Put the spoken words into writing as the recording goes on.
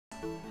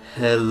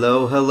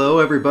Hello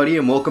everybody,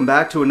 and welcome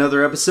back to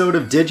another episode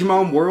of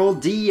Digimon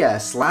World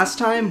DS. Last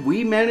time,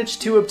 we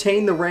managed to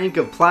obtain the rank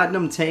of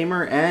Platinum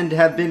Tamer and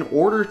have been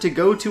ordered to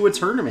go to a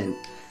tournament.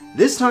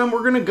 This time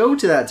we're going to go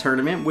to that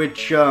tournament,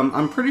 which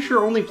I'm pretty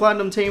sure only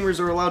Platinum Tamers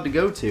are allowed to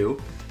go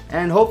to,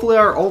 and hopefully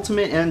our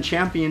Ultimate and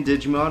Champion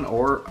Digimon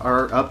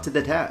are up to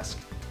the task.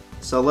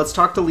 So let's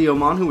talk to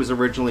Leomon, who was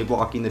originally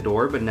blocking the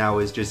door, but now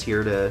is just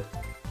here to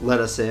let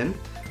us in.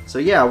 So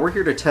yeah, we're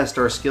here to test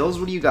our skills.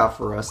 What do you got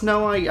for us?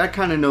 No, I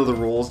kind of know the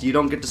rules. You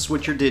don't get to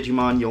switch your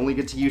Digimon. You only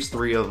get to use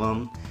 3 of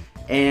them.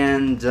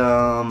 And,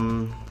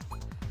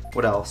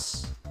 what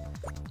else?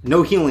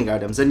 No healing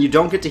items. And you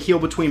don't get to heal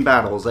between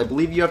battles. I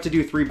believe you have to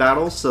do 3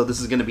 battles, so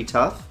this is going to be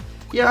tough.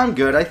 Yeah, I'm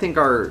good. I think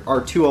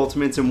our 2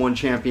 Ultimates and 1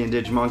 Champion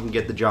Digimon can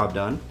get the job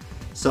done.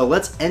 So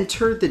let's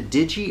enter the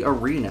Digi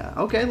Arena.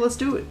 Okay, let's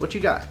do it. What you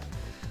got?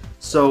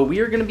 So we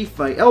are going to be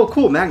fighting... Oh,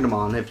 cool,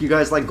 Magnamon. If you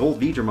guys like Gold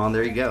Vidramon,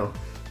 there you go.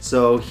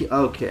 So,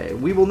 okay,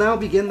 we will now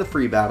begin the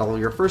free battle.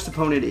 Your first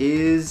opponent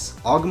is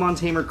Agumon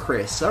Tamer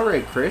Chris.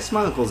 Alright, Chris.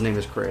 My uncle's name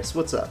is Chris.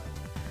 What's up?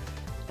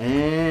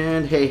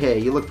 And, hey,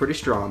 you look pretty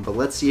strong, but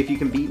let's see if you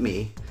can beat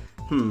me.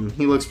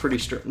 He looks pretty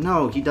strong.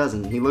 No, he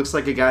doesn't. He looks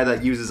like a guy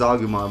that uses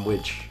Agumon,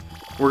 which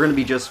we're going to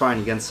be just fine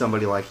against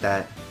somebody like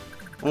that.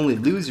 Only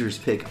losers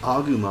pick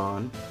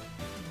Agumon,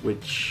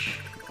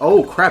 which...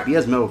 Oh, crap, he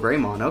has Metal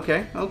Greymon.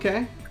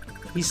 Okay.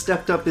 He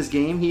stepped up his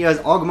game. He has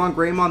Agumon,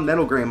 Greymon,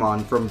 Metal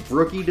Greymon from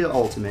Rookie to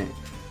Ultimate.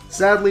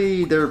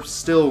 Sadly, they're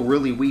still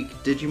really weak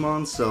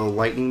Digimon, so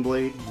Lightning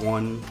Blade,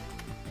 1,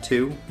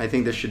 2. I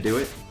think this should do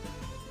it.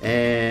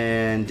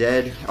 And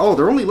dead. Oh,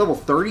 they're only level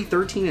 30,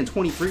 13, and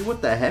 23. What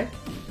the heck?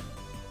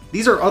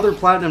 These are other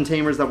Platinum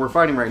Tamers that we're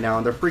fighting right now,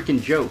 and they're freaking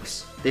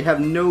jokes. They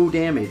have no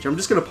damage. I'm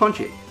just going to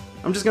punch it.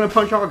 I'm just going to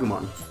punch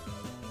Agumon.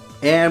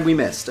 And we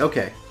missed.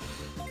 Okay.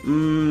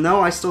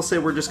 No, I still say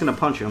we're just going to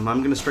punch him.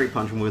 I'm going to straight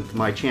punch him with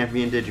my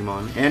Champion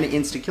Digimon. And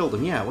insta-killed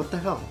him. Yeah, what the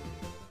hell?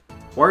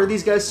 Why are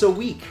these guys so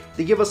weak?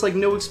 They give us, like,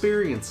 no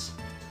experience.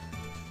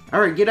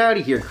 Alright, get out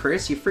of here,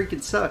 Chris. You freaking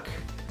suck.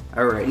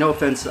 Alright, no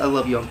offense. I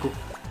love you, Uncle.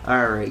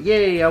 Alright,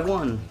 yay, I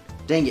won.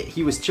 Dang it,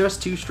 he was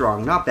just too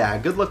strong. Not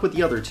bad. Good luck with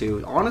the other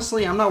 2.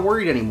 Honestly, I'm not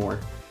worried anymore.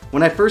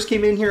 When I first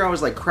came in here, I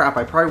was like, crap,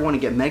 I probably want to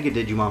get Mega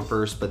Digimon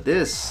first, but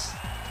this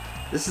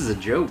is a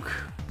joke.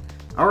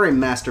 Alright,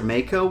 Master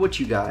Mako, what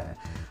you got?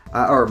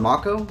 Or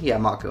Mako? Yeah,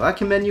 Mako. I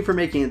commend you for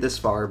making it this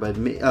far, but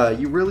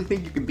you really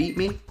think you can beat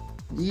me?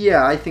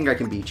 Yeah, I think I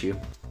can beat you.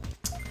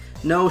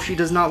 No, she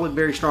does not look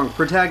very strong.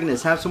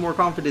 Protagonist, have some more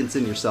confidence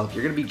in yourself.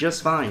 You're gonna be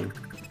just fine.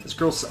 This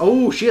girl's...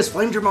 Oh, she has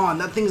Flame Dramon!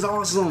 That thing's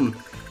awesome!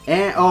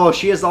 And, oh,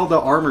 she has all the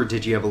armor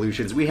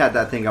Digi-evolutions. We had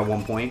that thing at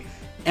one point.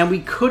 And we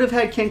could have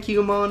had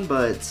Kenkyumon,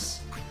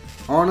 but...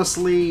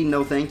 honestly,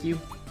 no thank you.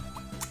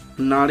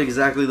 Not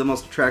exactly the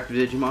most attractive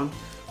Digimon.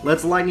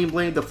 Let's Lightning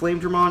Blade the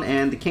Flame Dramon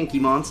and the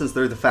Kenkymon, since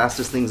they're the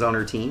fastest things on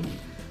our team.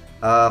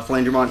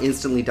 Flame Dramon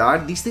instantly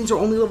died. These things are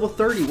only level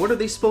 30. What are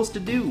they supposed to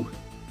do?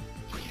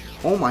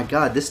 Oh my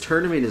god, this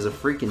tournament is a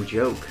freaking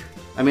joke.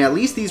 I mean, at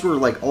least these were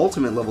like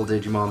ultimate level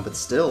Digimon, but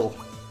still.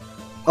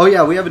 Oh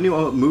yeah, we have a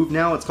new move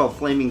now. It's called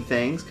Flaming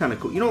Fangs. Kind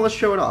of cool. You know, let's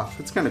show it off.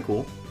 It's kind of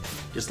cool.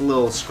 Just a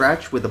little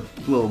scratch with a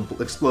little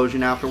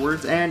explosion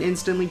afterwards, and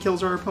instantly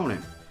kills our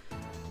opponent.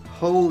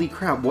 Holy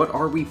crap, what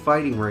are we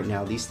fighting right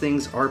now? These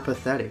things are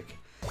pathetic.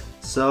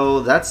 So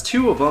that's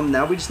 2 of them.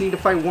 Now we just need to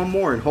fight 1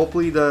 more, and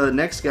hopefully the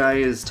next guy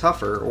is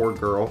tougher, or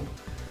girl.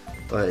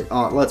 But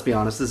let's be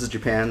honest, this is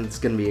Japan. It's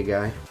gonna be a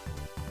guy.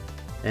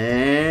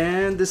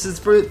 And this is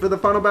for the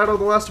final battle.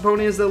 The last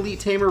opponent is the Elite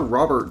Tamer,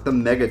 Robert, the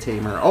Mega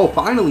Tamer. Oh,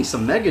 finally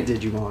some Mega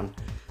Digimon.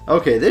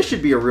 Okay, this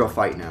should be a real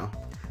fight now.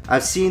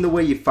 I've seen the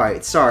way you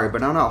fight. Sorry,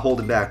 but I'm not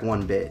holding back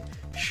one bit.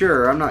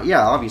 Sure, I'm not.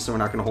 Yeah, obviously we're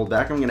not gonna hold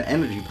back. I'm gonna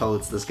energy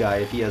pellets this guy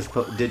if he has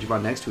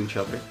Digimon next to each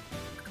other.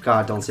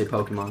 God, don't say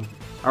Pokemon.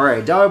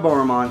 Alright,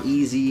 Diaboromon,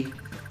 easy.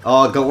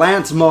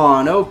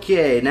 Galantmon,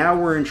 okay, now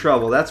we're in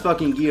trouble. That's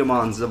fucking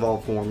Guillomon's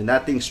evolved form, and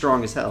that thing's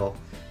strong as hell.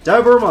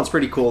 Diaboromon's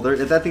pretty cool.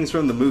 That thing's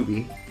from the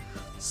movie.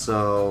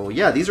 So,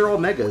 yeah, these are all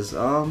Megas.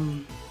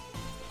 No,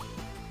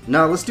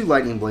 let's do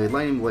Lightning Blade.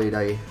 Lightning Blade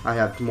I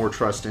have more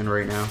trust in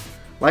right now.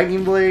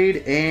 Lightning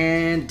Blade,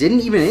 and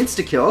didn't even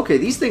insta-kill. Okay,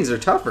 these things are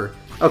tougher.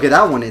 Okay,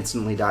 that one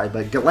instantly died,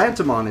 but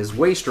Galantamon is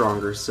way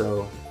stronger,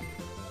 so...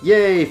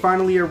 Yay,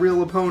 finally a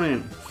real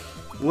opponent.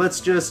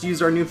 Let's just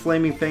use our new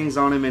Flaming Fangs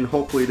on him, and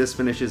hopefully this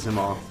finishes him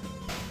off.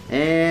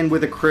 And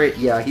with a crit,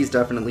 yeah, he's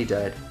definitely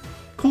dead.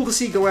 Cool to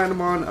see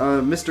Galantamon.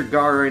 Mr.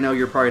 Gar, I know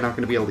you're probably not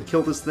going to be able to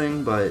kill this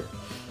thing, but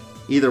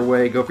either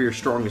way, go for your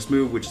strongest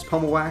move, which is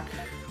Pummel Whack.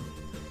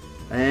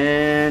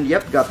 And,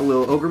 yep, got the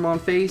little Ogremon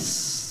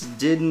face.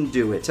 Didn't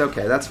do it.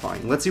 Okay, that's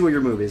fine. Let's see what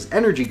your move is.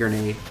 Energy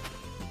Grenade.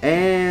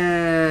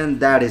 And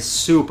that is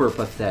super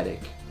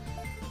pathetic.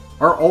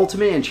 Our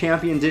Ultimate and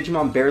Champion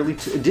Digimon barely...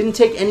 didn't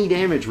take any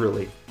damage,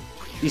 really.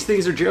 These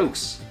things are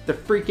jokes. They're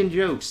freaking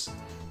jokes.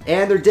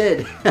 And they're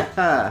dead.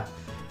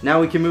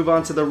 Now we can move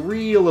on to the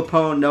real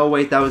opponent. No,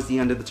 wait, that was the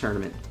end of the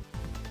tournament.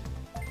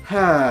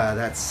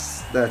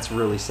 That's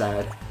really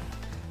sad.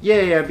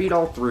 Yay, I beat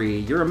all 3.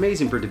 You're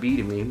amazing for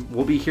defeating me.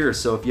 We'll be here,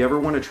 so if you ever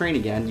want to train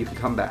again, you can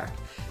come back.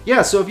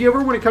 Yeah, so if you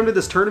ever want to come to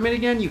this tournament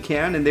again, you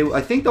can, and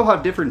I think they'll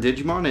have different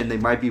Digimon, and they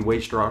might be way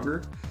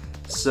stronger.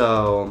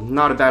 So,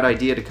 not a bad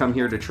idea to come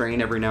here to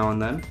train every now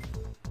and then.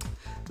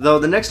 Though,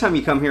 the next time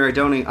you come here,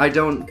 I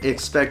don't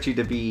expect you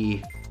to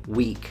be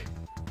weak.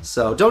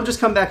 So, don't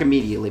just come back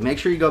immediately. Make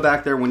sure you go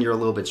back there when you're a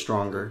little bit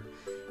stronger.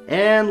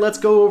 And let's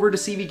go over to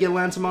CV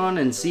Gilantamon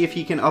and see if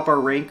he can up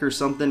our rank or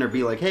something, or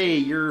be like, hey,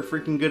 you're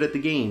freaking good at the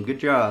game. Good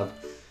job.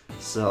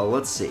 So,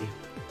 let's see.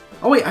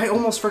 Oh wait, I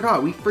almost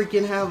forgot. We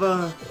freaking have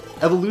a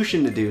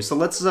evolution to do. So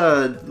let's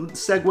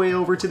segue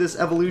over to this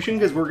evolution,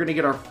 because we're going to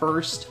get our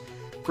first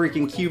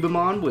freaking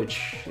Cubimon,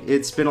 which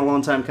it's been a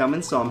long time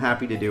coming, so I'm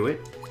happy to do it.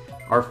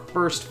 Our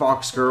first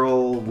Fox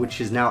Girl,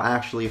 which is now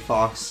actually a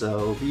fox,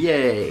 so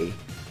yay.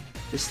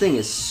 This thing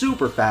is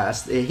super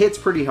fast. It hits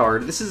pretty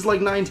hard. This is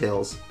like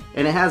Ninetales.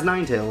 And it has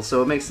 9 tails,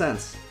 so it makes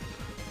sense.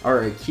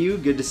 Alright, Q,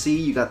 good to see.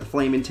 You got the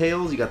flaming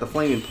tails, you got the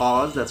flaming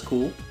paws, that's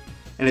cool.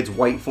 And it's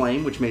white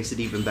flame, which makes it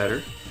even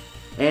better.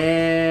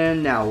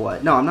 And now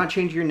what? No, I'm not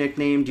changing your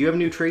nickname. Do you have a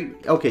new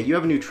trait? Okay, you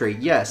have a new trait.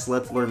 Yes,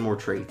 let's learn more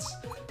traits.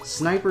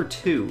 Sniper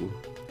 2.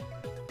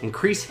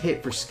 Increase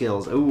hit for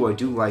skills. Oh, I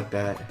do like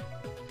that.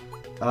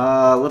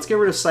 Let's get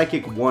rid of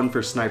Psychic 1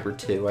 for Sniper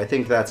 2. I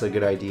think that's a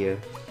good idea.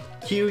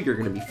 Q, you're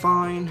gonna be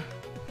fine.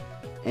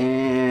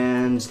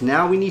 And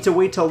now we need to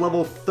wait till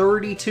level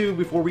 32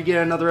 before we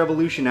get another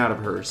evolution out of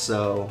her,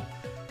 so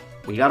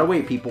we gotta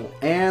wait, people.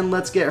 And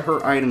let's get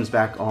her items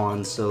back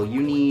on. So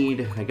you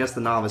need, I guess,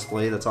 the Novice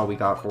Blade. That's all we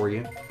got for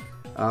you.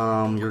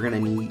 You're gonna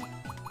need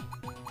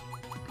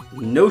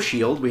no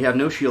shield. We have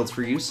no shields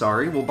for you,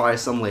 sorry. We'll buy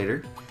some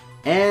later.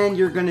 And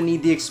you're gonna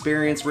need the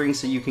Experience Ring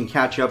so you can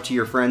catch up to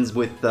your friends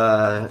with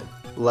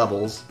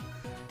levels.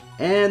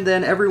 And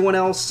then everyone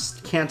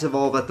else can't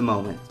evolve at the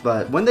moment.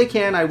 But when they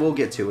can, I will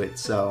get to it,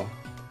 so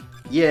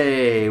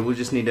yay, we'll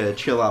just need to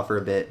chill out for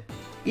a bit.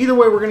 Either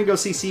way, we're going to go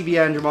see CV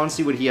Andromon,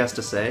 see what he has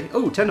to say.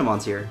 Oh,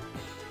 Tendamon's here.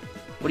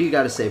 What do you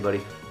got to say,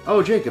 buddy?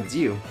 Oh, Jacob, it's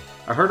you.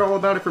 I heard all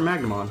about it from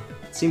Magnamon.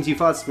 It seems you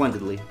fought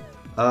splendidly.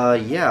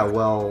 Yeah,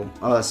 well,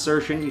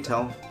 sir, shouldn't you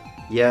tell?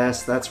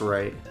 Yes, that's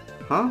right.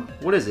 Huh?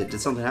 What is it?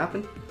 Did something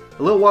happen?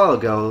 A little while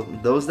ago,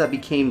 those that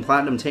became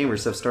Platinum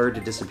Tamers have started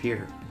to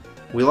disappear.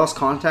 We lost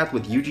contact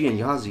with Yuji and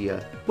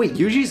Yazuya. Wait,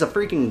 Yuji's a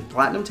freaking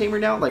Platinum Tamer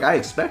now? Like, I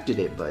expected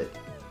it, but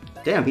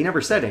damn, he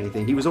never said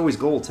anything. He was always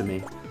gold to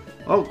me.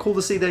 Oh, cool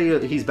to see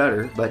that he's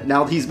better, but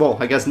now he's, well,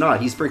 I guess not.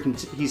 He's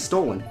he's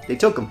stolen. They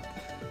took him.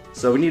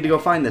 So we need to go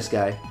find this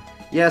guy.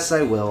 Yes,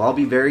 I will. I'll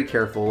be very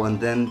careful, and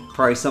then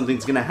probably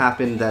something's gonna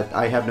happen that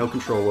I have no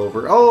control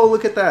over. Oh,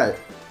 look at that.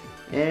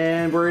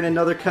 And we're in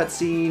another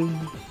cutscene.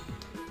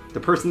 The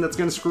person that's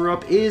gonna screw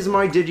up is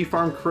my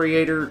Digifarm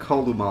creator,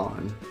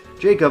 Kalumon.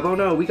 Jacob, oh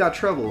no, we got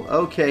trouble.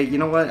 Okay, you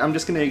know what? I'm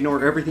just gonna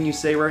ignore everything you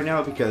say right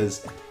now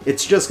because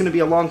it's just gonna be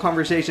a long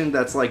conversation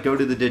that's like, go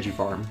to the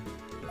Digifarm.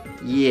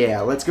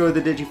 Yeah, let's go to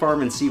the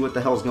Digifarm and see what the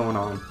hell's going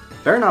on.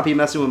 Better not be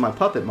messing with my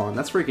Puppetmon.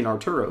 That's freaking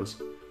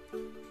Arturo's.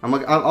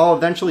 I'll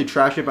eventually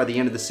trash it by the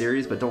end of the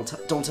series, but don't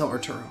tell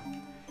Arturo.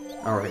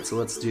 Alright, so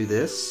let's do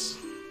this.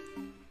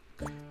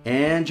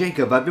 And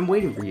Jacob, I've been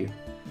waiting for you.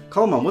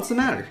 Kalumon, what's the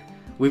matter?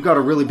 We've got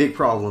a really big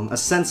problem. I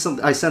sense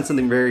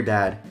something very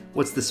bad.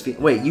 What's this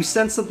wait, you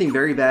sensed something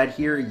very bad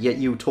here, yet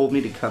you told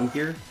me to come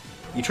here?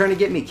 You trying to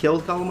get me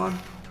killed, Kalumon?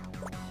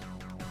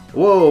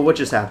 Whoa, what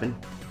just happened?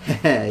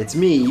 It's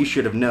me, you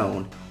should have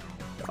known.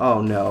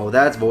 Oh no,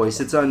 that's voice,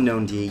 it's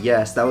Unknown D.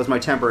 Yes, that was my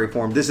temporary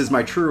form. This is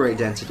my true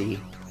identity.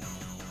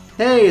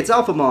 Hey, it's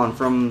Alphamon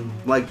from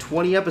like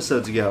 20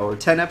 episodes ago, or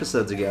 10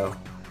 episodes ago.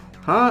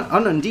 Huh?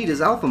 Unknown D is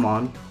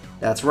Alphamon?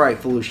 That's right,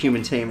 foolish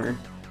human tamer.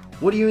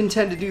 What do you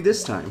intend to do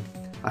this time?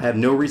 I have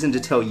no reason to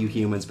tell you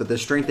humans, but the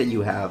strength that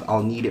you have,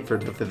 I'll need it to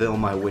fulfill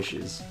my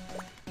wishes.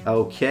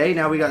 Okay,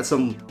 now we got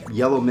some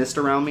yellow mist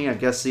around me. I'm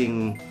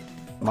guessing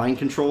mind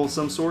control of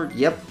some sort.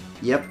 Yep,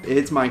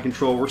 it's mind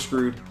control. We're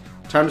screwed.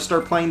 Time to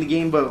start playing the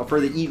game but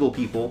for the evil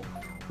people,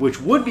 which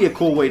would be a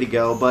cool way to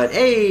go, but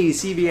hey,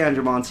 CV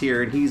Andromon's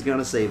here and he's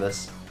gonna save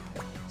us.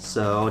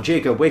 So,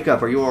 Jacob, wake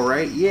up. Are you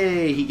alright?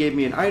 Yay, he gave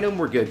me an item.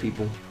 We're good,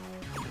 people.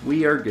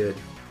 We are good.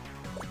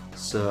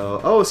 So,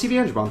 oh, CV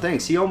Andromon,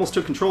 thanks. He almost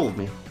took control of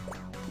me.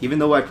 Even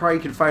though I probably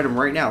could fight him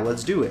right now.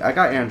 Let's do it. I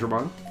got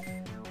Andromon.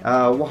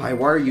 Why?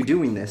 Why are you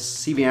doing this?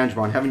 CV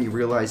Andromon, haven't you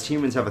realized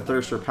humans have a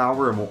thirst for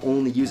power and will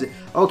only use it?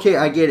 Okay,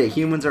 I get it.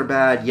 Humans are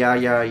bad. Yeah.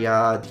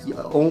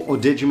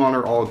 Digimon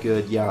are all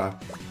good. Yeah.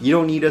 You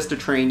don't need us to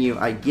train you.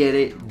 I get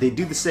it. They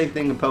do the same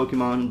thing in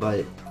Pokemon,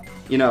 but,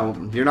 you know,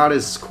 you're not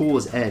as cool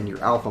as N. You're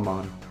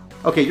Alphamon.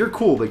 Okay, you're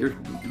cool, but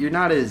you're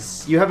not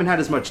as... You haven't had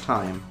as much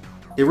time.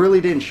 It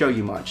really didn't show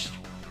you much.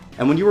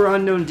 And when you were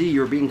Unknown D, you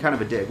were being kind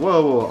of a dick.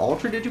 Whoa,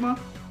 Ultra Digimon?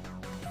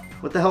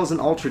 What the hell's an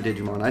Ultra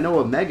Digimon? I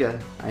know a Mega,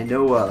 I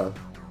know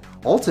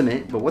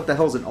Ultimate, but what the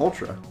hell's an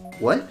Ultra?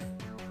 What?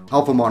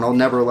 Alphamon, I'll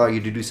never allow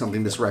you to do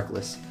something this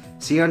reckless.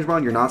 CV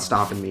Andromon, you're not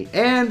stopping me.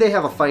 And they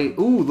have a fight.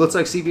 Ooh, looks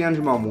like CV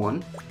Andromon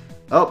won.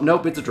 Oh,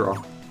 nope, it's a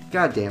draw.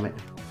 God damn it.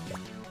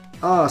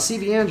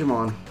 CV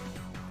Andromon.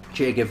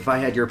 Jake, if I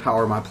had your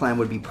power, my plan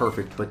would be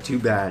perfect, but too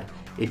bad.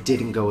 It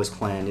didn't go as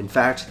planned. In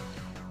fact,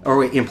 or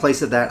wait, in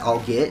place of that, I'll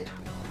get...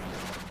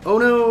 Oh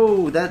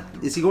no!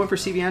 Is he going for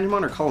CV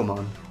Angemon or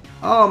Kalamon?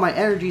 Oh, my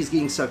energy is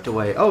getting sucked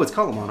away. Oh, it's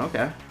Kalamon,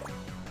 okay.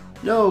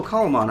 No,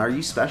 Kalamon, are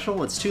you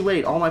special? It's too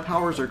late, all my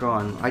powers are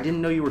gone. I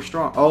didn't know you were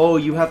strong. Oh,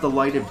 you have the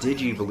Light of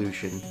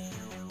Digi-Evolution.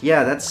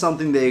 Yeah, that's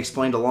something they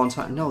explained a long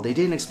time. No, they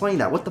didn't explain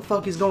that. What the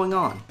fuck is going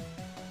on?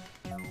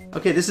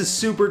 Okay, this is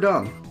super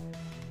dumb.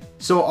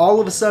 So all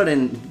of a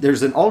sudden,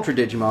 there's an Ultra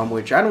Digimon,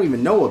 which I don't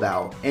even know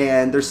about,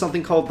 and there's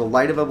something called the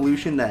Light of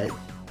Evolution that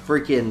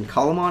freaking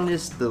Kalamon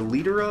is the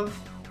leader of?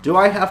 Do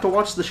I have to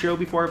watch the show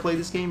before I play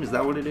this game? Is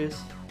that what it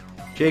is?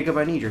 Jacob,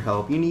 I need your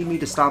help. You need me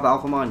to stop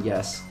Alphamon?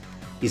 Yes.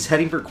 He's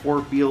heading for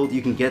Corfield.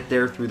 You can get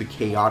there through the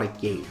Chaotic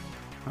Gate.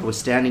 I was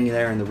standing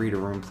there in the reader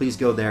room. Please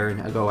go there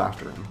and go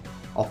after him.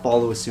 I'll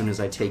follow as soon as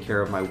I take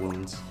care of my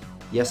wounds.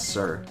 Yes,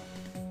 sir.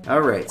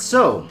 Alright,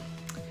 so...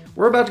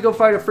 we're about to go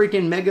fight a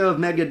freaking Mega of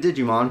Mega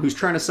Digimon who's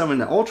trying to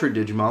summon an Ultra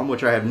Digimon,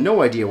 which I have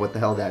no idea what the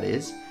hell that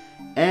is.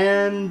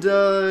 And,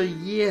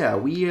 yeah,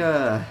 we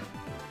are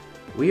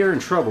in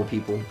trouble,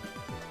 people.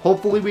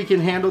 Hopefully we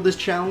can handle this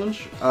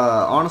challenge.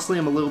 Honestly,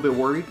 I'm a little bit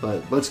worried,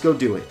 but let's go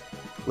do it.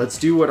 Let's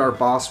do what our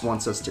boss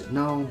wants us to...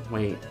 No,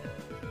 wait.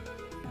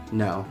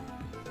 No.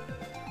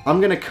 I'm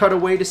gonna cut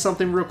away to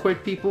something real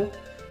quick, people.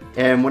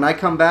 And when I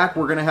come back,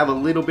 we're gonna have a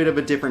little bit of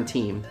a different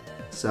team.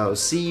 So,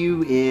 see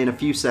you in a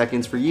few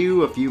seconds for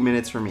you, a few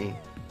minutes for me.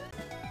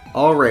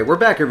 Alright, we're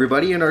back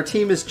everybody, and our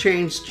team has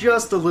changed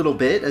just a little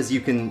bit, as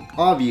you can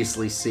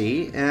obviously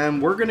see,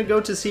 and we're gonna go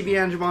to CV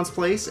Angemon's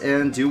place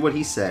and do what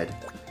he said.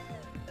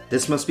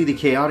 This must be the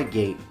Chaotic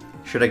Gate.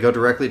 Should I go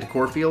directly to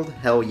Corfield?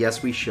 Hell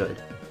yes, we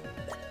should.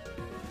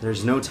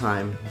 There's no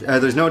time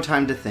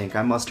to think,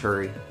 I must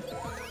hurry.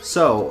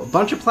 So, a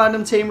bunch of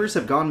Platinum Tamers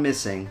have gone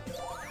missing.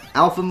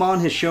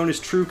 Alphamon has shown his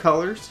true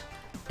colors.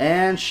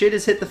 And shit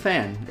has hit the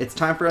fan. It's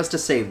time for us to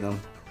save them.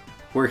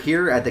 We're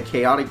here at the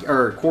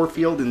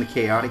Corfield in the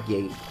Chaotic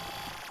Gate.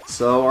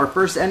 So our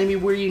first enemy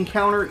we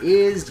encounter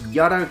is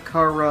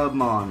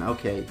Yatakaramon.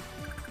 Okay.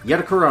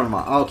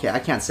 Yatakaramon. Okay, I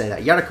can't say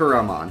that.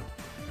 Yatakaramon.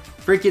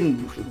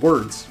 Freaking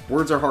words.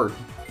 Words are hard.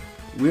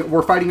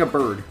 We're fighting a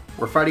bird.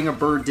 We're fighting a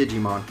bird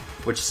Digimon.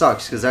 Which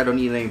sucks, because I don't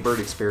need any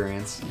bird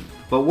experience.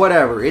 But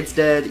whatever. It's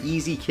dead.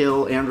 Easy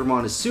kill.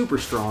 Andromon is super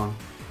strong.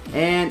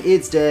 And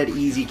it's dead.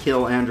 Easy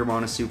kill.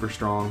 Andromon is super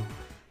strong.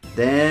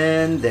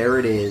 Then, there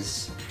it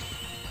is.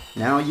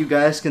 Now you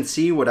guys can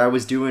see what I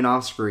was doing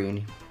off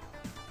screen.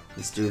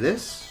 Let's do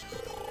this.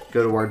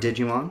 Go to our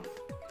Digimon.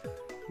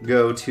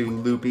 Go to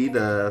Loopy,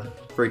 the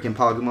freaking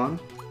Pokemon.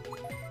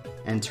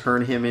 And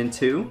turn him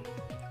into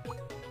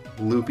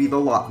Loopy the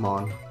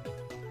Lopmon.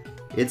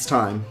 It's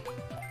time.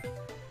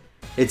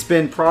 It's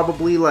been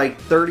probably like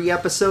 30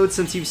 episodes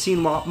since you've seen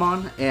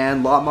Lopmon.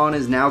 And Lopmon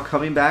is now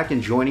coming back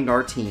and joining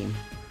our team.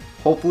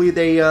 Hopefully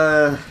they,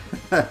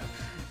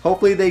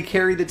 hopefully they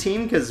carry the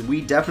team, because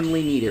we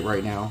definitely need it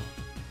right now.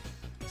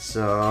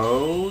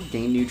 So,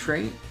 gain new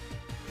trait.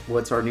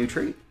 What's our new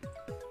trait?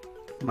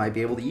 Might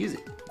be able to use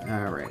it.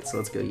 Alright, so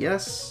let's go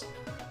yes.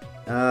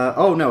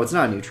 Oh no, it's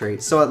not a new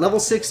trait. So at level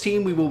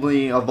 16, we will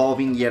be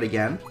evolving yet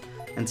again.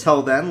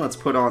 Until then, let's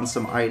put on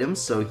some items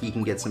so he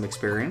can get some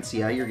experience.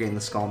 Yeah, you're getting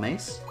the Skull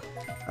Mace.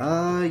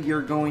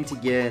 You're going to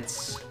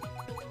get...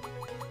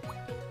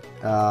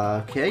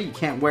 okay, you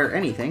can't wear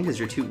anything because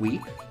you're too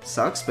weak.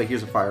 Sucks, but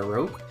here's a Fire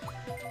Rope.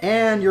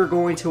 And you're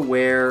going to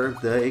wear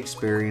the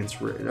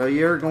experience...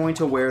 you're going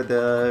to wear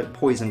the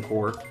Poison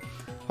Core.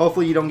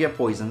 Hopefully you don't get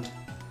poisoned.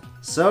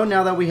 So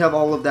now that we have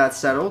all of that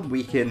settled,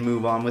 we can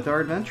move on with our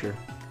adventure.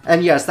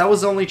 And yes, that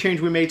was the only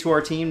change we made to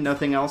our team.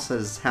 Nothing else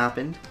has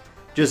happened.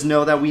 Just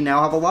know that we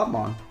now have a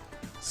Lopmon.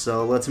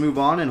 So let's move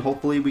on and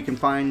hopefully we can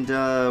find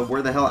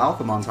where the hell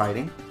Alphamon's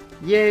hiding.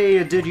 Yay,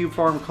 a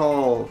Digifarm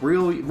call.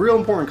 Real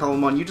important,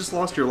 Kalamon. You just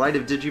lost your Light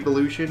of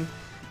Digi-Evolution.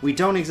 We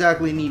don't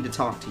exactly need to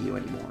talk to you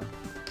anymore.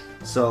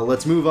 So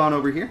let's move on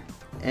over here.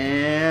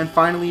 And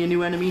finally a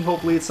new enemy.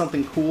 Hopefully it's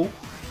something cool.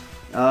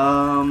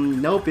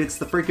 Nope, it's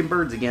the freaking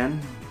birds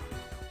again.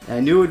 I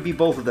knew it would be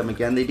both of them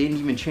again. They didn't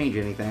even change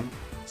anything.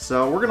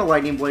 So we're going to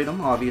Lightning Blade them,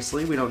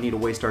 obviously. We don't need to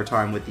waste our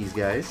time with these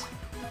guys.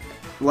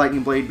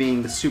 Lightning Blade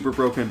being the super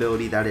broken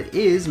ability that it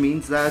is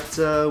means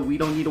that we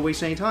don't need to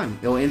waste any time.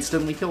 It'll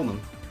instantly kill them.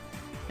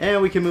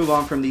 And we can move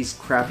on from these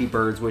crappy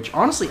birds, which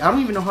honestly, I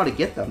don't even know how to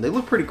get them. They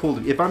look pretty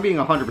cool. If I'm being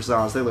 100%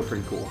 honest, they look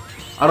pretty cool.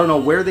 I don't know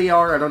where they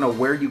are. I don't know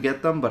where you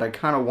get them, but I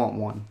kind of want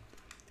one.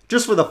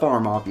 Just for the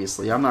farm,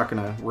 obviously. I'm not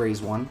going to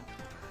raise one.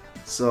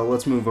 So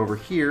let's move over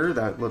here.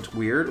 That looks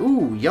weird.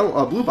 Ooh,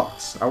 yellow, blue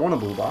box. I want a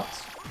blue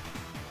box.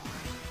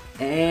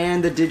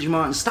 And the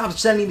Digimon. Stop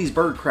sending these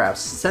bird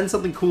crafts. Send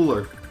something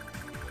cooler.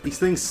 These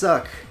things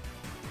suck.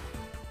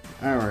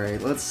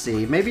 Alright, let's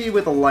see. Maybe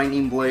with a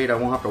Lightning Blade, I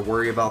won't have to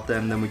worry about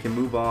them. Then we can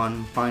move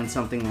on, find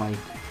something like...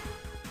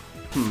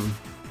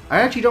 I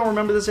actually don't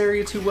remember this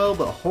area too well,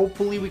 but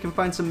hopefully we can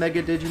find some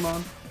Mega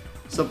Digimon.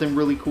 Something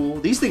really cool.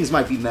 These things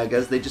might be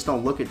Megas, they just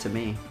don't look it to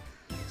me.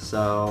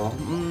 So,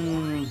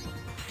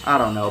 I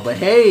don't know. But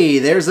hey,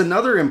 there's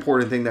another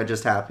important thing that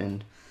just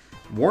happened.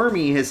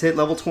 Wormy has hit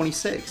level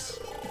 26.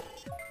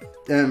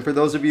 And for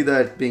those of you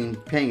that have been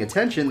paying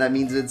attention, that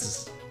means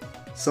it's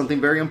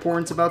something very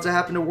important's about to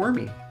happen to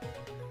Wormy.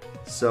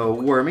 So,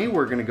 Wormy,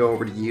 we're going to go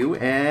over to you,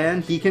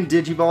 and he can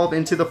Digivolve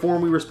into the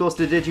form we were supposed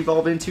to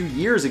Digivolve into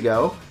years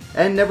ago,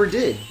 and never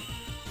did.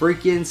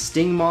 Freaking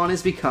Stingmon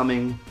is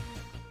becoming...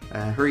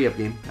 hurry up,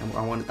 game.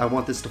 I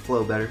want this to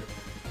flow better.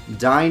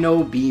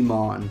 Dino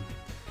Beamon.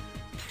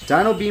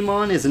 Dino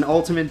Beamon is an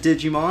ultimate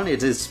Digimon.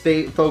 It is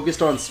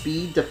focused on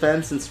speed,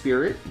 defense, and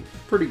spirit.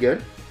 Pretty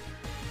good.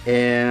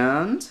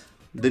 And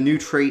the new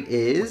trait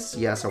is,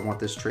 yes, I want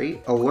this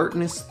trait,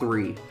 Alertness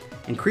 3.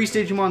 Increase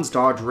Digimon's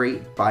dodge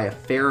rate by a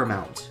fair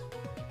amount.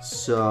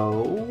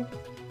 So,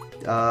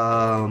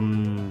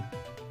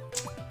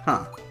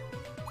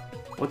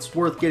 what's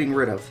worth getting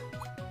rid of?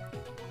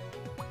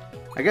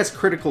 I guess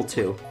critical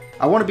 2.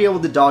 I want to be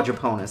able to dodge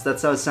opponents.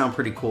 That does sound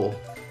pretty cool.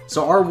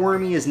 So our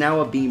Wormy is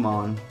now a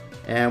Beamon,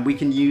 and we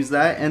can use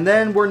that. And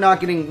then we're not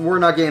getting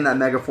that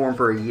Mega Form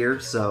for a year,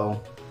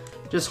 so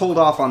just hold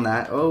off on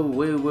that. Oh,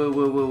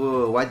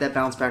 whoa. Why'd that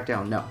bounce back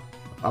down? No.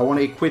 I want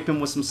to equip him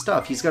with some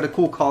stuff. He's got a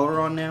cool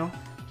collar on now.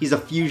 He's a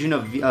fusion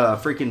of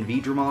freaking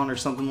Vidramon or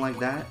something like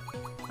that.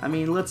 I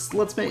mean, let's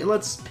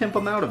pimp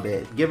him out a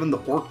bit. Give him the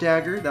Orc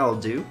Dagger. That'll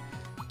do.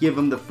 Give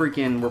him the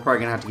freaking... We're probably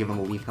gonna have to give him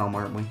a Leaf Helm,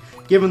 aren't we?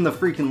 Give him the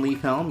freaking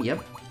Leaf Helm.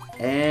 Yep.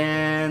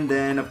 And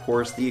then, of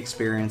course, the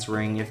Experience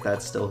Ring, if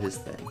that's still his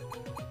thing.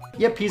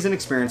 Yep, he's an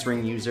Experience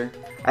Ring user.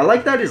 I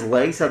like that his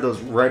legs have those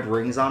red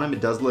rings on him.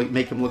 It does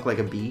make him look like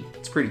a bee.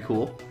 It's pretty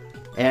cool.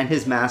 And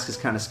his mask is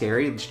kind of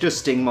scary. It's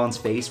just Stingmon's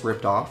face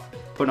ripped off,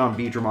 put on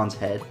Vidramon's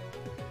head.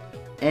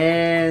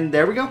 And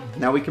there we go.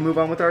 Now we can move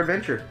on with our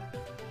adventure.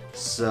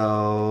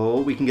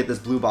 So we can get this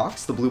blue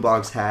box. The blue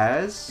box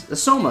has a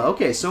Soma.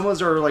 Okay,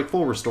 Somas are like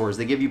full restores.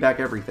 They give you back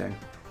everything.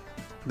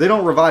 They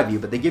don't revive you,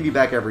 but they give you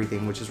back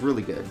everything, which is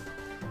really good.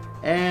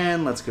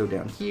 And let's go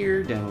down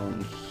here,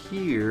 down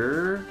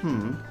here.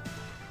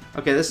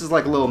 Okay, this is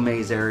like a little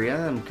maze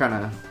area. I'm kind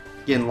of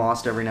getting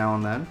lost every now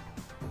and then.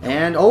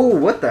 And, oh,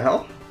 what the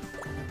hell?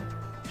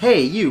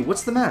 Hey, you,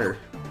 what's the matter?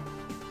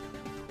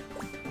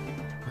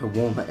 I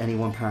won't let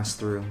anyone pass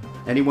through.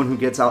 Anyone who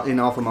gets out in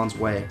Alphamon's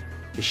way.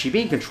 Is she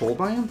being controlled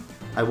by him?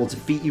 I will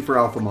defeat you for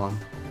Alphamon.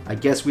 I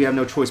guess we have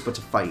no choice but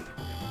to fight.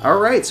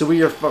 Alright, so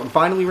we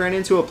finally ran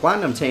into a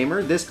Platinum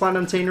Tamer. This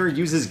Platinum Tamer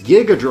uses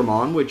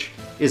Gigadramon, which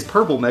is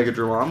Purple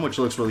Megadramon, which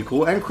looks really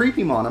cool, and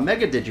Creepymon, a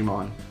Mega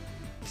Digimon.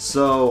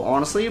 So,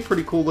 honestly, a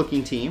pretty cool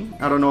looking team.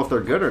 I don't know if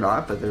they're good or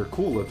not, but they're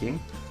cool looking.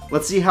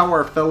 Let's see how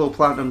our fellow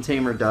Platinum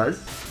Tamer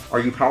does.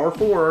 Are you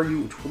powerful or are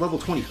you level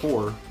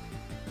 24?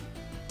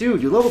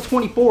 Dude, you're level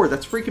 24.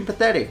 That's freaking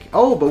pathetic.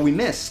 Oh, but we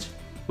missed.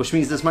 Which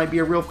means this might be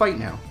a real fight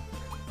now.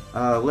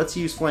 Let's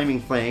use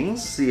Flaming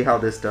Fangs. See how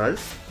this does.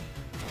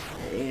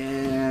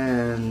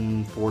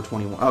 And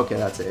 421. Okay,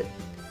 that's it.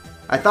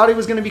 I thought it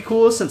was going to be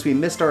cool. Since we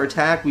missed our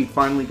attack, we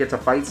finally get to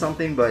fight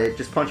something, but it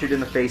just punch it in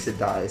the face, it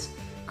dies.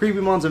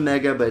 Creepymon's a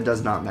Mega, but it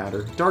does not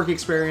matter. Dark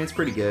Experience,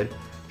 pretty good.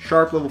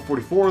 Sharp level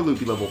 44,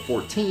 Loopy level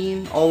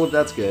 14. All of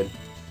that's good.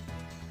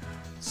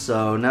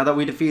 So, now that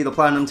we defeated the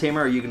Platinum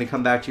Tamer, are you going to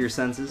come back to your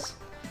senses?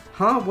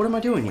 Huh? What am I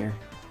doing here?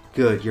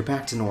 Good, you're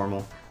back to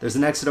normal. There's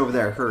an exit over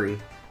there, hurry.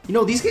 You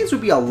know, these games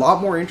would be a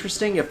lot more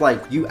interesting if,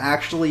 like, you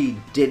actually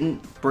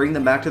didn't bring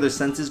them back to their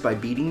senses by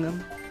beating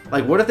them.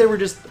 Like, what if they were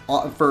just,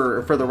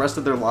 for the rest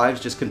of their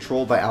lives, just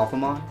controlled by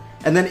Alphamon?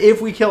 And then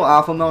if we kill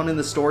Alphamon in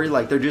the story,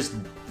 like,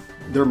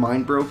 they're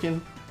mind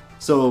broken.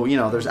 So, you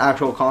know, there's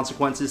actual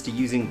consequences to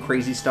using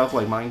crazy stuff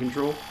like mind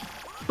control.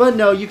 But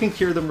no, you can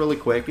cure them really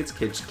quick. It's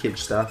kid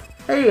stuff.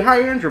 Hey,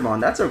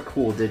 Hyandramon. That's a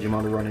cool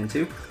Digimon to run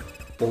into.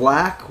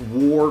 Black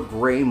War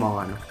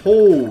Greymon.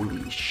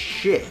 Holy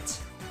shit.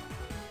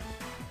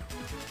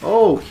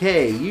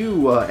 Okay,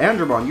 you,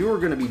 Andromon, you are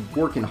going to be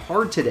working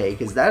hard today,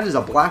 because that is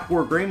a Black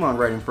War Greymon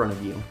right in front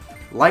of you.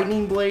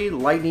 Lightning Blade,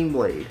 Lightning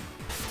Blade.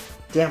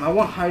 Damn, I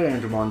want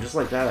Hyandramon just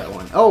like that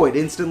one. Oh, it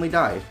instantly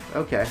died.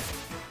 Okay.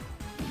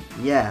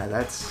 Yeah,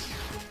 that's...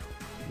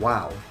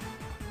 Wow.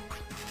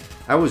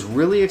 I was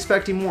really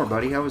expecting more,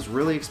 buddy. I was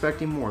really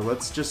expecting more.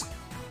 Let's just...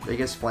 I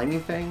guess Flaming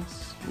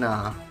Fangs?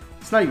 Nah.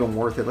 It's not even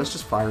worth it. Let's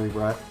just Fiery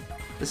Breath.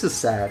 This is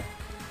sad.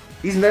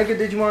 These Mega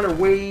Digimon are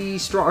way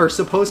strong, are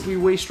supposed to be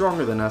way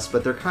stronger than us,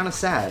 but they're kind of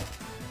sad.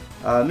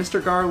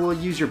 Mr. Gar will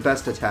use your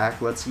best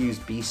attack. Let's use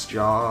Beast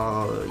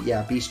Jaw.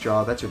 Yeah, Beast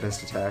Jaw. That's your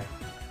best attack.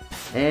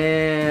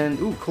 And,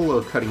 ooh, cool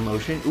little cutting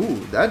motion. Ooh,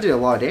 that did a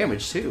lot of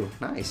damage, too.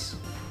 Nice.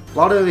 A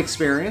lot of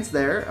experience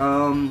there.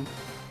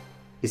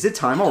 Is it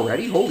time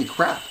already? Holy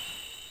crap.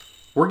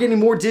 We're getting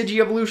more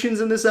Digi-evolutions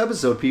in this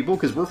episode, people,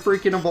 because we're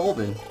freaking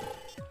evolving.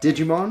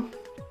 Digimon.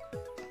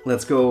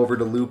 Let's go over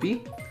to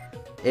Loopy.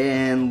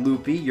 And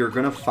Loopy, you're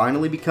going to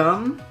finally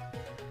become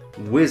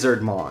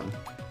Wizardmon.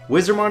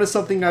 Wizardmon is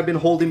something I've been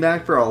holding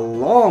back for a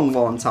long,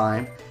 long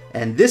time.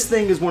 And this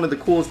thing is one of the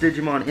coolest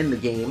Digimon in the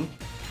game.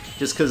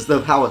 Just because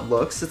of how it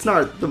looks. It's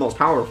not the most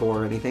powerful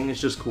or anything,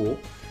 it's just cool.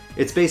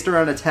 It's based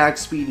around attack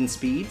speed and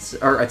speeds,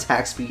 or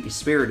attack speed,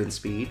 spirit and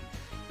speed.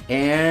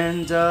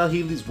 And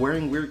he's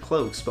wearing weird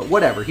cloaks, but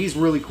whatever. He's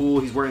really cool.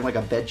 He's wearing like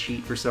a bed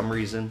sheet for some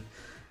reason.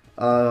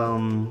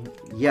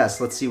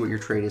 Yes, let's see what your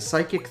trait is.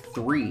 Psychic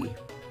 3,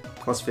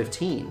 plus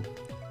 15.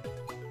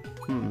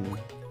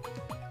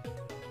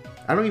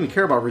 I don't even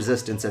care about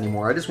resistance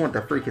anymore. I just want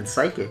the freaking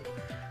Psychic.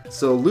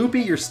 So,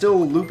 Loopy, you're still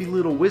a loopy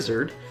little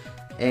wizard.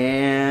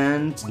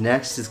 And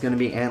next is going to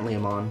be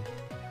Antliamon.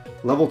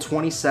 Level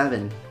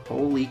 27.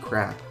 Holy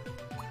crap.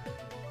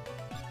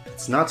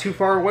 It's not too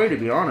far away, to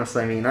be honest.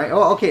 I mean,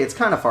 oh, okay, it's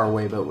kind of far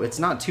away, but it's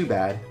not too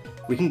bad.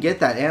 We can get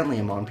that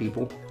Antliamon,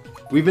 people.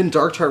 We've been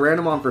Dark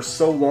Tyrannomon for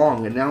so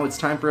long, and now it's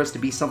time for us to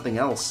be something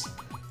else.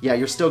 Yeah,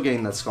 you're still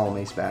getting that Skull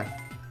Mace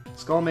back.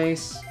 Skull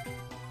Mace,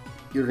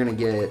 you're going to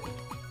get,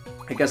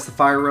 I guess, the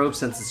Fire Robe,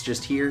 since it's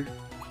just here.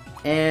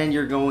 And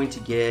you're going to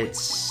get,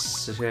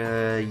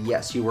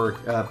 yes, you were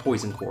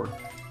Poison Core.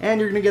 And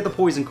you're going to get the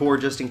Poison Core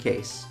just in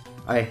case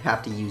I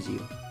have to use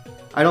you.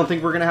 I don't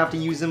think we're going to have to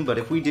use him, but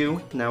if we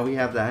do, now we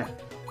have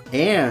that.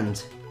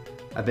 And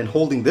I've been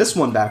holding this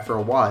one back for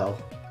a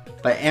while.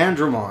 By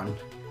Andromon.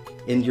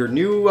 In your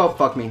new... Oh,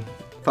 fuck me.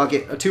 Fuck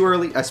it. Too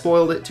early. I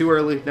spoiled it. Too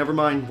early. Never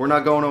mind. We're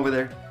not going over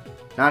there.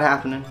 Not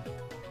happening.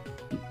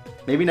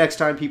 Maybe next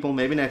time, people.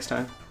 Maybe next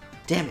time.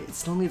 Damn it. It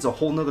still needs a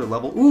whole nother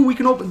level. Ooh, we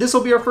can open... This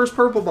will be our first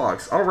purple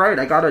box. Alright,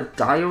 I got a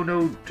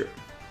Diono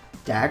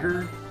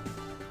dagger.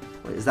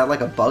 Wait, is that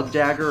like a bug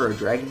dagger or a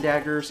dragon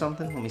dagger or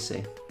something? Let me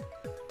see.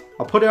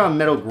 I'll put it on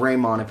Metal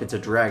Greymon if it's a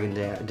dragon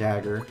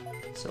dagger.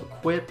 So,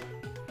 equip.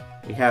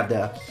 We have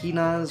the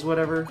Hinas,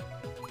 whatever.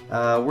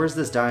 Where's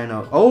this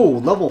Dino?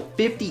 Oh, level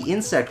 50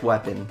 insect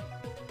weapon.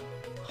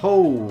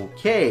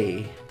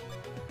 Okay.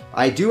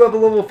 I do have a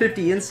level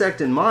 50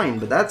 insect in mind,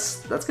 but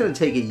that's gonna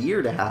take a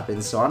year to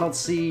happen, so I don't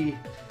see...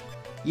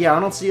 Yeah, I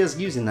don't see us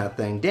using that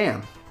thing.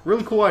 Damn.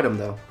 Really cool item,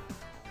 though.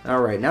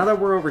 Alright, now that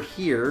we're over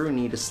here, we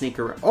need to sneak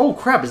around... Oh,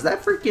 crap, is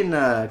that freaking,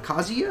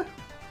 Kazuya?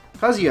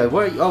 Kazuya,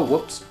 what? Oh,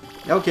 whoops.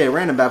 Okay,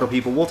 random battle,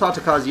 people. We'll talk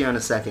to Kazuya in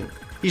a second.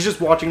 He's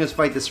just watching us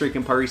fight this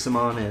freaking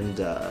Parisamon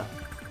and,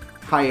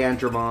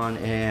 Hyandramon,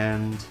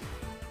 and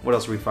what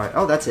else do we fight?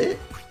 Oh, that's it?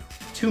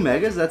 2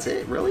 megas, that's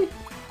it? Really?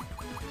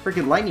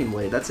 Freaking Lightning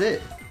Blade, that's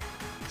it.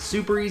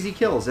 Super easy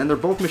kills, and they're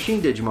both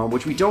Machine Digimon,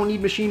 which we don't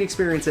need Machine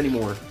experience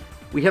anymore.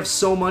 We have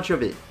so much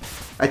of it.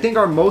 I think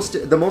the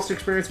most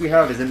experience we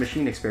have is in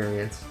Machine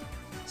experience.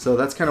 So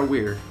that's kind of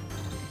weird.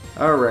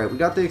 Alright, we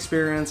got the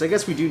experience. I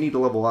guess we do need to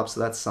level up,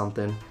 so that's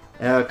something.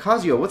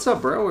 Kazuya, what's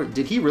up, bro?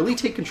 Did he really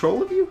take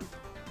control of you?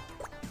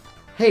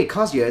 Hey,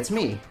 Kazuya, it's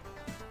me.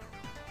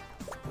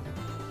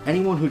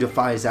 Anyone who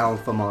defies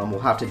Alphamon will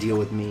have to deal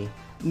with me.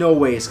 No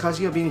way, is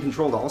Kazuya being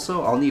controlled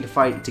also? I'll need to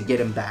fight to get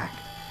him back.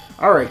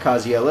 Alright,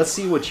 Kazuya, let's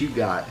see what you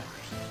got.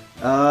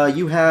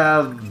 You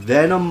have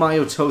Venom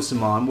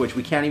Myotosamon, which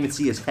we can't even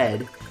see his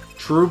head.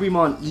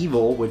 Cherubimon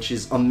Evil, which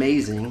is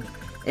amazing.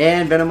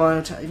 And Venom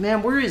Myotosamon...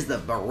 Man, where is the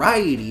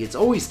variety? It's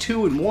always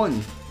 2 in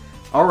 1.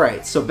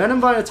 Alright, so Venom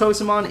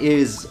Myotosamon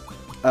is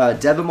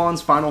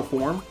Devimon's final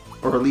form.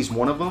 Or at least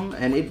one of them.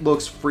 And it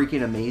looks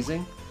freaking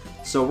amazing.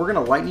 So we're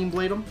going to Lightning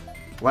Blade him.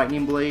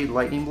 Lightning Blade,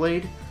 Lightning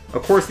Blade.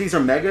 Of course, these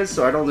are Megas,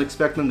 so I don't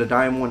expect them to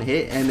die in one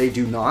hit, and they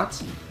do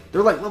not.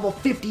 They're like level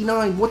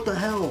 59, what the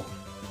hell?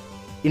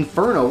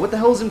 Inferno, what the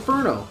hell is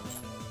Inferno?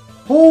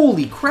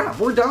 Holy crap,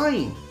 we're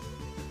dying.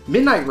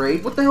 Midnight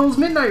Raid, what the hell is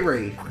Midnight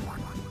Raid?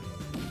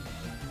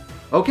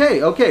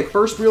 Okay,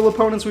 first real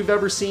opponents we've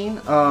ever seen.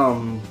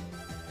 I'm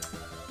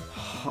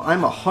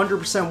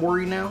 100%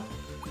 worried now.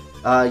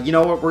 You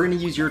know what, we're going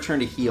to use your turn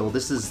to heal.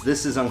 This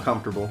is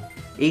uncomfortable.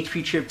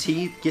 HP Chip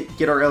T,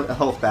 get our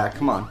health back.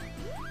 Come on.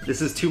 This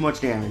is too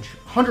much damage.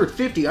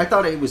 150? I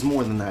thought it was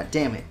more than that.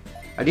 Damn it.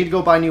 I need to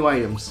go buy new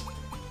items.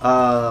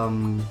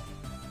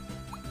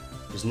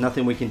 There's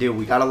nothing we can do.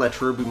 We gotta let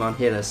Cherubimon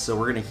hit us, so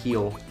we're gonna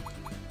heal.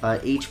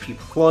 HP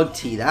Plug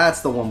T.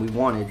 That's the one we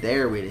wanted.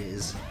 There it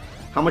is.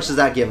 How much does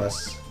that give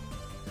us?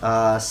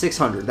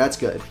 600. That's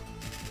good.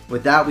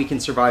 With that, we can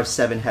survive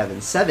 7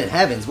 heavens. 7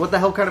 heavens? What the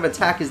hell kind of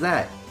attack is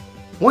that?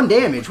 1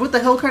 damage? What the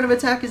hell kind of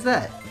attack is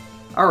that?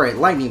 Alright,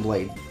 Lightning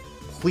Blade.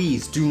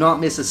 Please, do not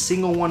miss a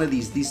single one of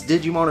these. These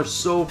Digimon are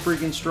so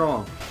freaking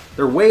strong.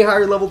 They're way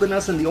higher level than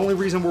us, and the only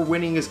reason we're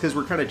winning is because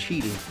we're kind of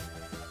cheating.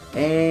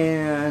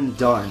 And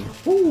done.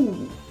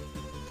 Woo!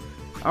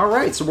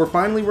 Alright, so we're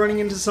finally running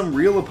into some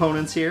real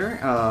opponents here.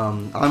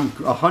 I'm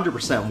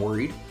 100%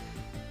 worried.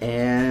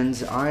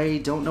 And I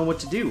don't know what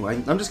to do.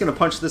 I'm just going to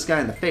punch this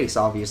guy in the face,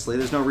 obviously.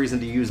 There's no reason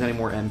to use any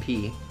more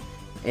MP.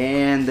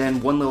 And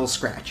then one little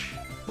scratch.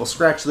 We'll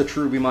scratch the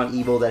Cherubimon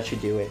Evil, that should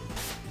do it.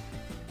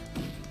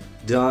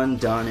 Done,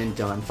 done, and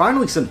done.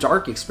 Finally, some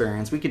Dark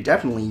experience. We could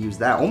definitely use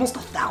that. Almost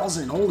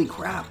 1,000. Holy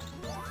crap.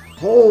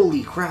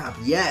 Holy crap.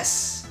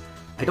 Yes.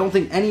 I don't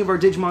think any of our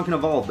Digimon can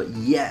evolve, but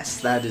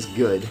yes, that is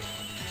good.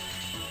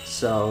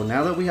 So,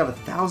 now that we have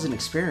 1,000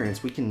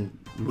 experience, we can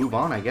move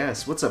on, I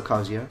guess. What's up,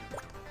 Kazuya?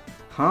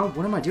 Huh?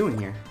 What am I doing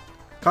here?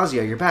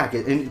 Kazuya, you're back.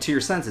 Into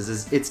your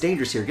senses. It's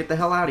dangerous here. Get the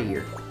hell out of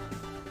here.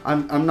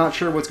 I'm not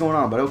sure what's going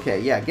on, but okay.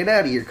 Yeah, get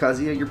out of here,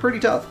 Kazuya. You're pretty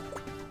tough.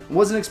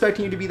 Wasn't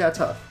expecting you to be that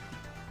tough.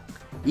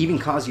 Even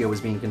Kazuya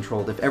was being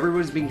controlled. If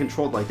everyone's being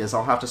controlled like this,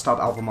 I'll have to stop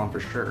Alphamon for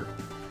sure.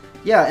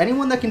 Yeah,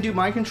 anyone that can do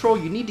mind control,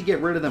 you need to get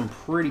rid of them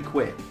pretty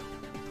quick.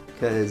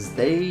 because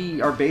they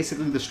are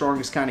basically the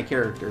strongest kind of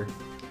character.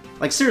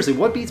 Like, seriously,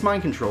 what beats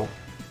mind control?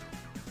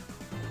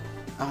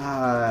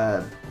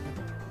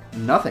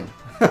 Nothing.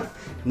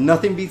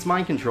 Nothing beats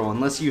mind control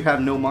unless you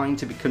have no mind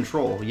to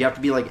control. You have to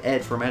be like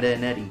Ed from Ed,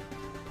 Edd n Eddy.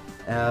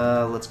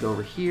 Let's go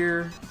over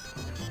here.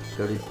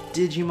 Go to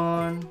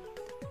Digimon.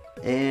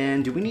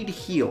 And do we need to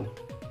heal?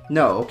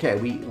 No, okay,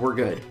 we're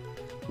good.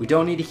 We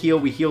don't need to heal.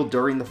 We healed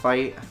during the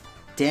fight.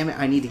 Damn it,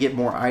 I need to get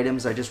more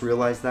items. I just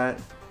realized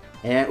that.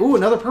 And, ooh,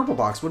 another purple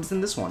box. What is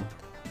in this one?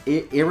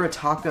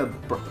 Iritaka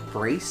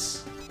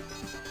Brace?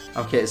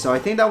 Okay, so I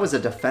think that was a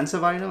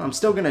defensive item. I'm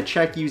still gonna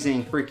check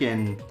using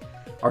freaking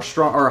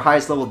our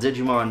highest level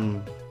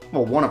Digimon,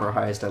 well, one of our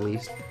highest at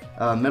least,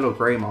 Metal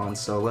Greymon.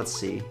 So let's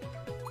see.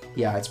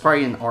 Yeah, it's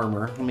probably in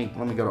armor. Let me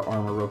go to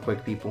armor real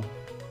quick, people.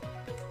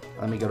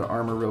 Let me go to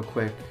armor real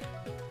quick.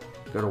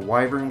 Go to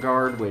Wyvern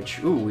Guard, which,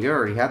 ooh, we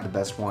already had the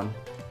best one.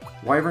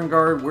 Wyvern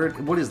Guard,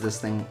 what is this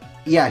thing?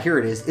 Yeah, here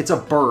it is. It's a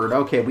bird.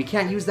 Okay, we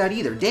can't use that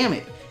either. Damn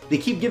it. They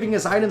keep giving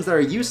us items that are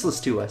useless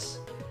to us.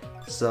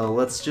 So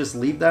let's just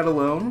leave that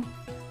alone.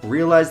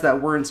 Realize that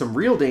we're in some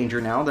real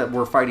danger now that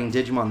we're fighting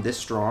Digimon this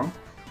strong.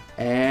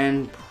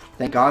 And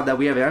thank God that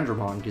we have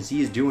Andromon, because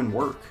he is doing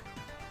work.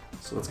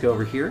 So let's go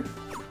over here.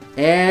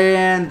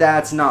 And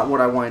that's not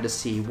what I wanted to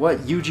see. What?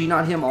 Yuji,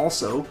 not him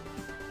also.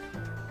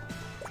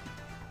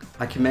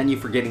 I commend you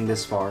for getting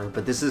this far,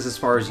 but this is as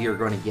far as you're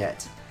going to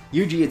get.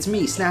 Yuji, it's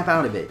me. Snap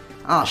out of it.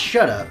 Ah,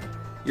 shut up.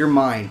 You're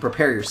mine.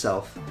 Prepare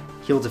yourself.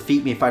 He'll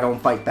defeat me if I don't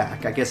fight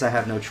back. I guess I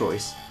have no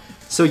choice.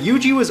 So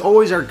Yuji was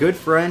always our good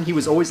friend. He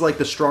was always like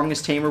the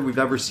strongest tamer we've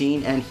ever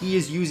seen, and he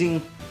is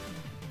using...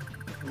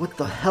 What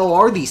the hell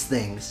are these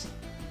things?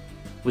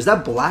 Was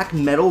that black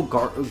metal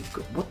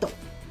what the...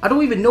 I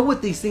don't even know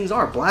what these things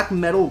are. Black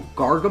metal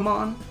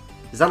Gargamon?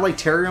 Is that like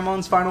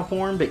Terriermon's final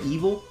form, but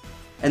evil?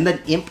 And then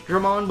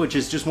Impdramon, which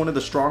is just one of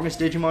the strongest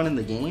Digimon in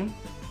the game?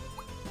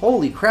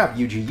 Holy crap,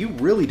 Yuji, you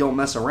really don't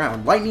mess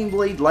around. Lightning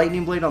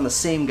Blade on the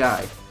same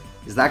guy.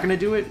 Is that gonna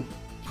do it?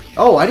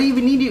 Oh, I didn't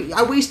even need you.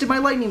 I wasted my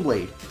Lightning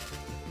Blade.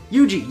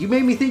 Yuji, you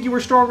made me think you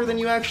were stronger than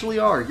you actually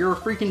are. You're a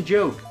freaking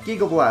joke.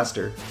 Giga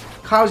Blaster.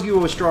 Kazuya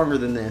was stronger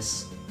than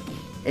this.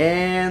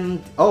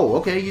 And oh,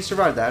 okay, you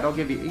survived that. I'll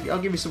give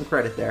you some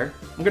credit there.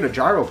 I'm gonna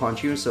Gyro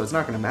Punch you, so it's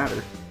not gonna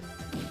matter.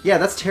 Yeah,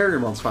 that's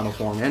Terriermon's final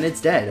form, and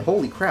it's dead.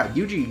 Holy crap,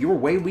 Yuji, you were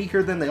way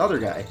weaker than the other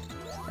guy.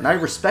 And I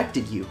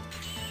respected you.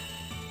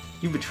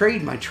 You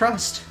betrayed my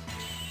trust.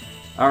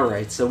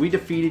 Alright, so we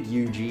defeated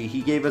Yuji.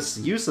 He gave us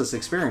useless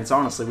experience,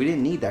 honestly. We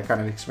didn't need that kind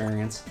of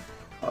experience.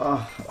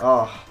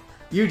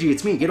 Yuji,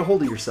 it's me. Get a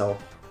hold of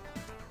yourself.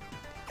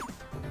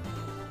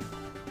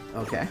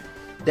 Okay.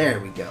 There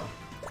we go.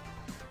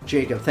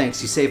 Jacob,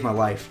 thanks. You saved my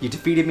life. You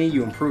defeated me.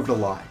 You improved a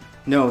lot.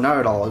 No, not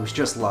at all. It was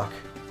just luck.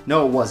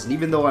 No, it wasn't.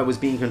 Even though I was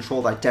being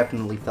controlled, I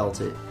definitely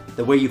felt it.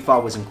 The way you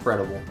fought was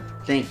incredible.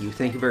 Thank you.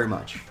 Thank you very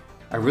much.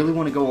 I really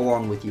want to go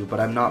along with you, but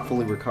I'm not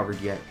fully recovered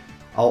yet.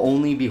 I'll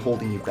only be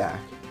holding you back.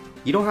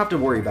 You don't have to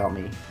worry about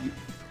me.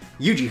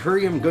 Yuji,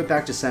 hurry up and go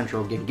back to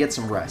Central and get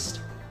some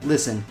rest.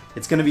 Listen,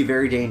 it's going to be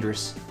very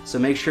dangerous, so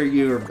make sure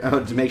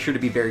to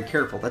be very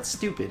careful. That's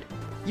stupid.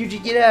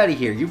 Yuji, get out of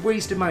here. You've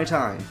wasted my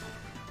time.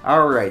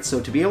 Alright, so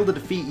to be able to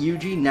defeat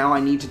Yuji, now I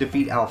need to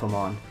defeat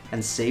Alphamon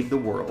and save the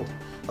world.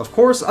 Of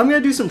course, I'm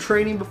going to do some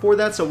training before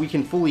that so we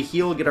can fully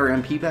heal, get our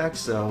MP back,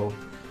 so...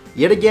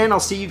 Yet again, I'll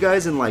see you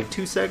guys in like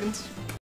 2 seconds.